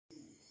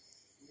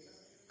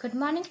Good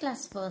morning,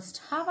 class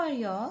first. How are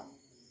you all?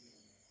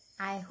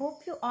 I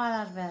hope you all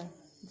are well.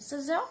 This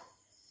is your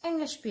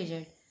English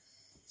period.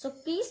 So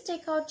please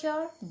take out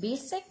your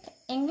basic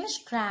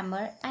English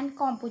grammar and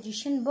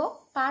composition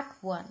book part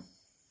 1.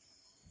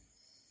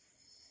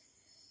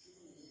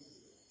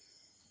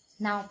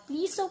 Now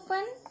please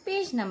open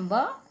page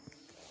number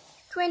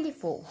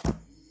 24.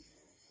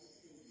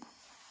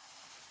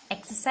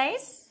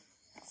 Exercise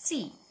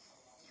C.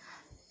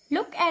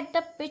 Look at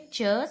the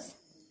pictures.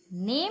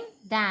 Name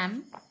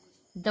them.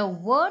 The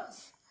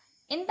words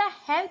in the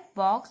help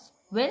box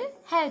will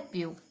help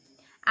you.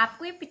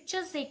 आपको ये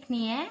pictures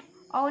देखनी है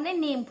और उन्हें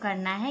name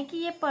करना है कि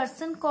ये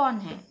पर्सन कौन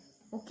है.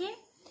 Okay.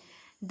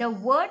 The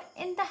word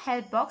in the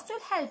help box will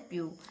help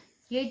you.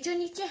 ये जो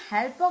नीचे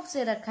हेल्प बॉक्स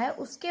दे रखा है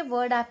उसके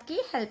वर्ड आपकी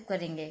हेल्प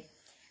करेंगे.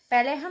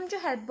 पहले हम जो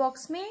हेल्प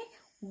बॉक्स में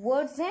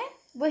वर्ड्स हैं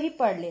वही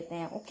पढ़ लेते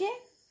हैं. Okay.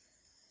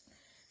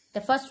 The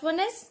first one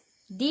is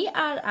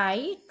DRI,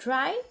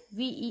 drive,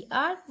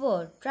 VER,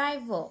 word,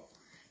 driver.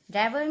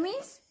 Driver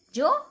means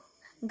जो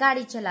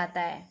गाड़ी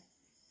चलाता है.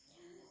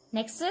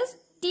 Next is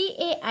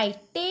TAI,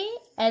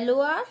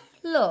 LOR,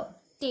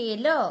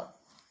 tailor.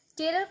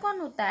 Taylor कौन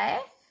होता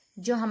है?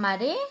 जो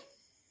हमारे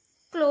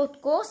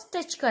क्लोथ को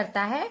स्टिच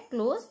करता है,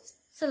 क्लोथ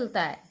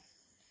सिलता है.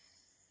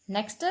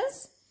 Next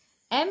is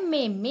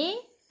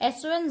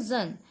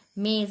MASON,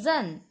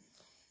 मेजन.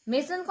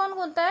 मेजन कौन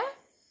होता है?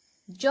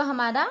 जो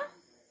हमारा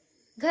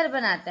घर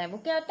बनाता है, वो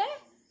क्या होता है?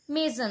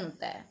 मेजन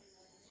होता है.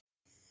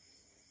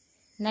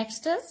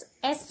 Next is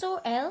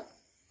SOL,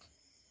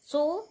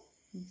 soul,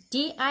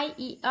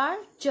 DIER,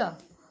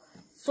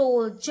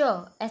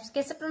 soldier. S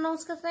कैसे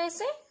प्रोनाउंस करते हैं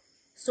इसे?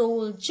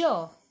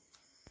 सोल्जर.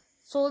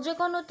 सोल्जर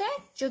कौन होते हैं?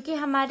 जो कि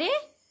हमारे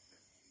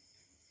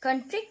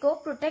कंट्री को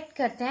प्रोटेक्ट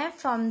करते हैं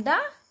from the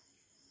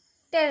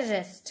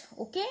terrorist.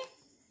 Okay.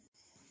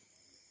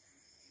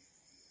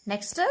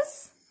 Next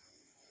is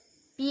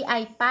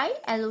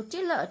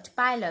PILOT,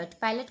 pilot.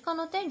 Pilot कौन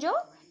होते हैं? जो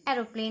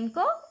एरोप्लेन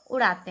को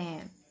उड़ाते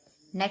हैं.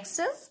 Next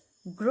is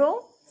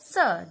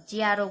grocer,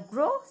 GRO,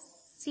 grow,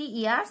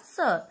 CER,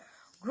 sir.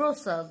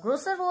 Grocer.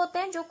 Grocer वो होते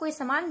हैं जो कोई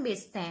सामान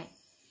बेचते हैं.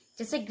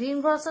 जैसे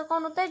ग्रीन ग्रोसर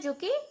कौन होता है? जो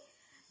कि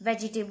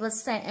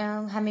वेजिटेबल्स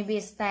हमें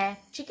बेचता है.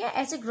 ठीक है.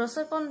 ऐसे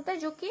ग्रोसर कौन होता है?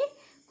 जो कि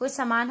कोई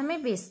सामान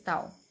हमें बेचता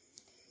हो.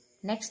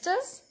 Next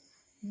is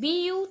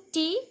BUT,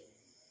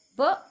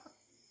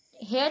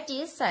 hair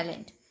T is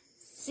silent.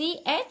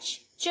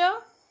 CHER,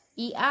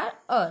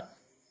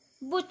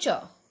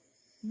 butcher.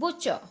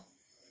 Butcher.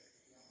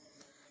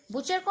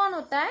 Butcher कौन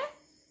होता है?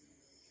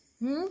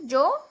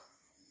 जो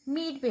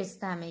मीट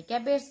बेचता है हमें. क्या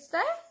बेचता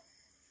है?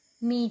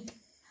 मीट.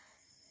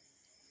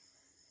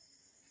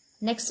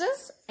 नेक्स्ट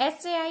इज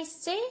SAI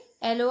से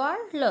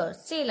LOR,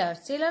 सेलर.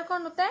 सेलर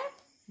कौन होता है?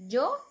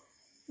 जो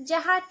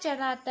जहाज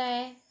चलाता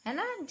है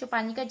ना? जो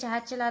पानी का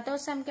जहाज चलाता है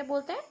उसे हम क्या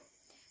बोलते हैं?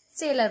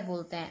 सेलर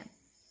बोलते हैं.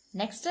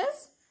 Next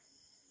is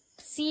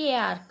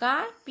CAR,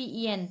 car,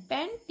 PEN,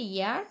 pen,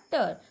 TR,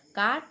 टर.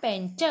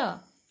 कारपेंटर.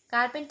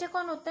 कारपेंटर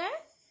कौन होता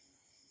है?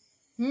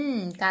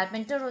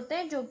 कारपेंटर होते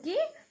हैं जो कि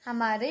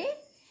हमारे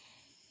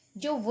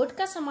जो वुड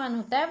का सामान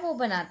होता है वो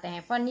बनाते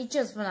हैं,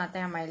 फर्नीचर्स बनाते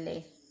हैं हमारे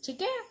लिए.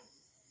 ठीक है.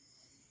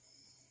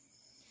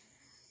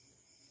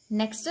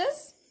 Next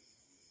is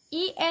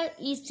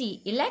ELEC,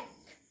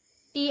 elect,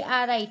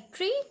 TRI,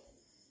 tree,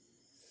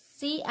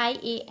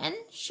 CIAN,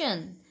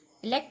 शन,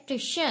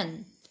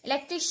 इलेक्ट्रिशियन.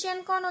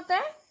 इलेक्ट्रिशियन कौन होता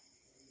है?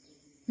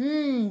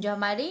 जो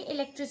हमारी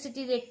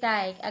इलेक्ट्रिसिटी देखता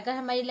है. अगर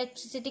हमारी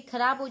इलेक्ट्रिसिटी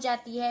खराब हो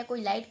जाती है,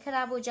 कोई लाइट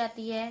खराब हो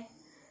जाती है,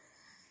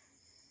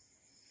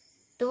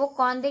 तो वो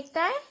कौन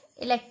देखता है?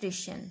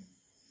 इलेक्ट्रिशियन.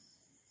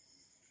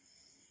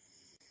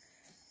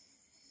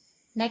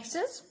 नेक्स्ट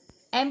इज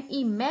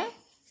ME, मैं,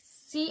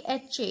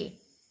 CHA,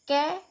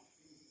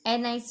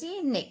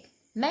 NIC, निक,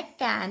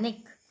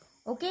 मैकेनिक.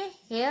 ओके.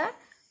 हेयर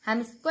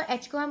हम इसको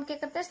H को हम क्या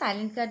करते हैं?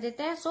 साइलेंट कर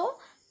देते हैं. सो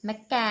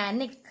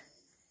मैकेनिक.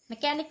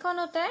 मैकेनिक कौन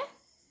होता है?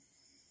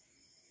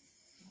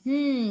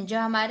 जो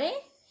हमारे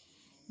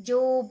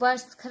जो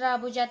बस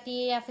खराब हो जाती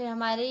है या फिर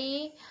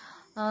हमारी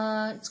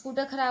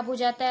स्कूटर खराब हो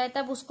जाता है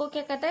तब उसको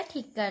क्या करता है?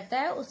 ठीक करता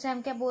है. उससे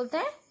हम क्या बोलते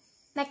हैं?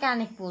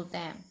 मैकेनिक बोलते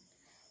हैं.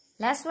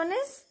 Last one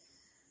is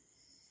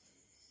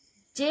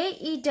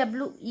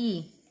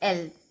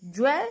JEWEL,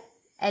 jewel,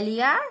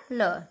 LER,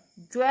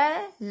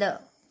 jeweller.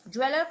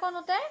 Jeweller कौन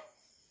होता है?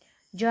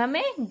 जो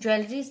हमें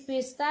ज्वेलरीज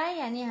बेचता है,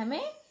 यानी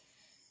हमें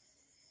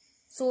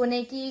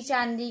सोने की,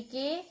 चांदी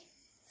के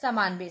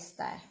सामान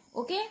बेचता है.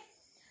 Okay,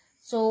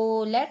 so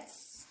let's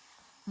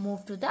move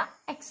to the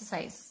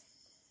exercise.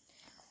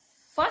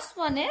 First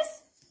one is,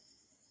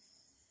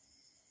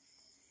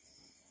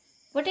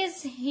 what is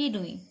he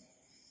doing?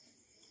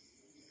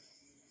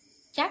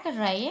 क्या कर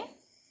रहा है ये?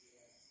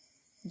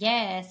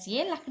 Yes,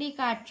 ये लकड़ी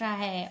काट रहा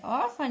है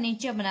और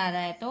फर्नीचर बना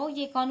रहा है. तो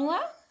ये कौन हुआ?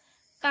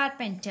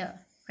 Carpenter.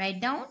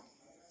 Write down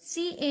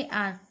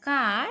CAR,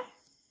 car,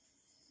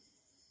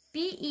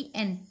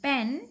 PEN,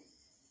 pen,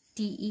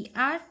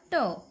 TER,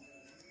 toe.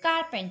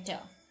 Carpenter.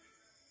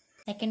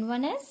 Second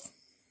one is,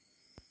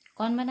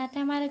 कौन बनाता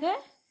है हमारे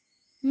घर?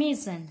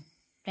 Mason.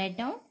 Write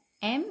down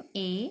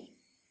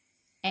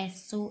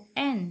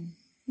MASON,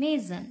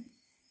 mason.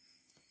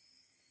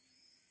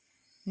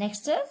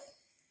 Next is,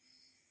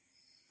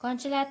 कौन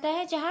चलाता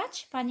है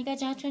जहाज? पानी का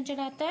जहाज कौन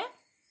चलाता है?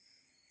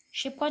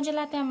 शिप कौन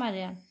चलाता है हमारे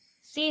यहाँ?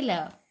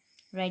 sailor.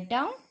 Write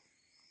down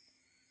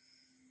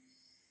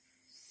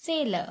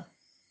sailor.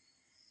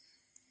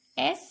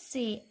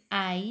 sailor.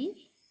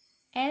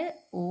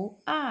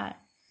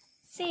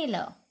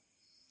 sailor.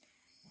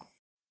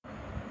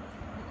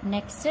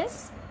 Next is,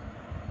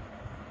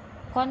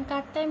 कौन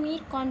काटता है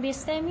मीट? कौन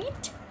बेचता है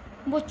meet?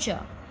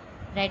 butcher.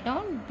 Write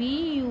down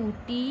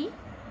butcher.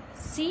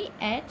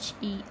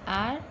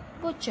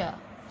 butcher.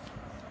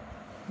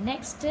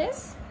 Next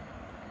is,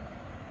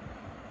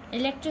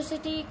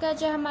 electricity का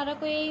जो हमारा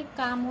कोई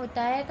काम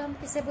होता है तो हम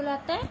किसे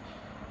बुलाते हैं?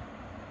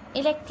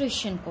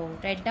 इलेक्ट्रिशियन को.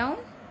 Write down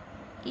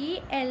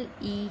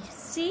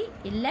ELEC.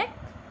 elect.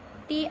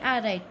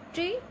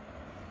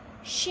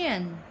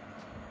 TRICIAN.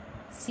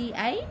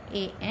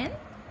 CIAN.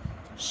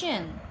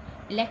 Hsien.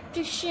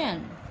 Electrician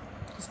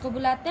किसको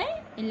बुलाते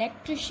हैं?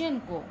 इलेक्ट्रिशियन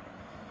को.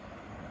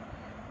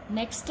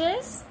 नेक्स्ट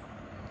इज,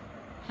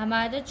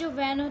 हमारा जो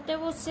वैन होता है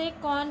वो उससे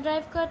कौन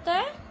ड्राइव करता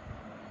है?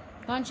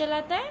 कौन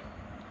चलाता है?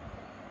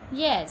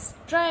 Yes,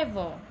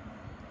 driver.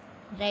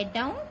 Write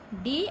down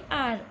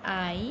DRIVER.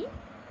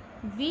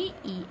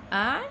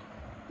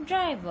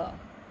 Driver.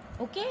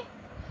 Okay.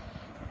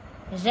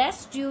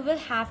 Rest you will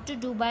have to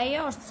do by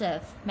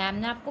yourself. Ma'am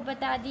ने आपको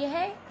बता दिया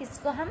है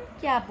किसको हम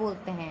क्या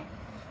बोलते हैं.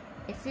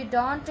 If you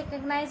don't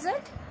recognize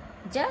it,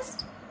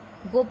 just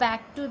go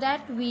back to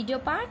that video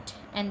part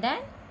and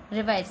then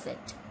revise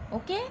it.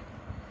 Okay?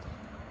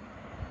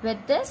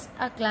 With this,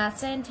 our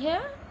class ends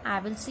here. I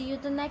will see you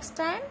the next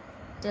time.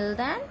 Till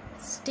then,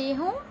 stay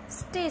home,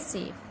 stay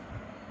safe.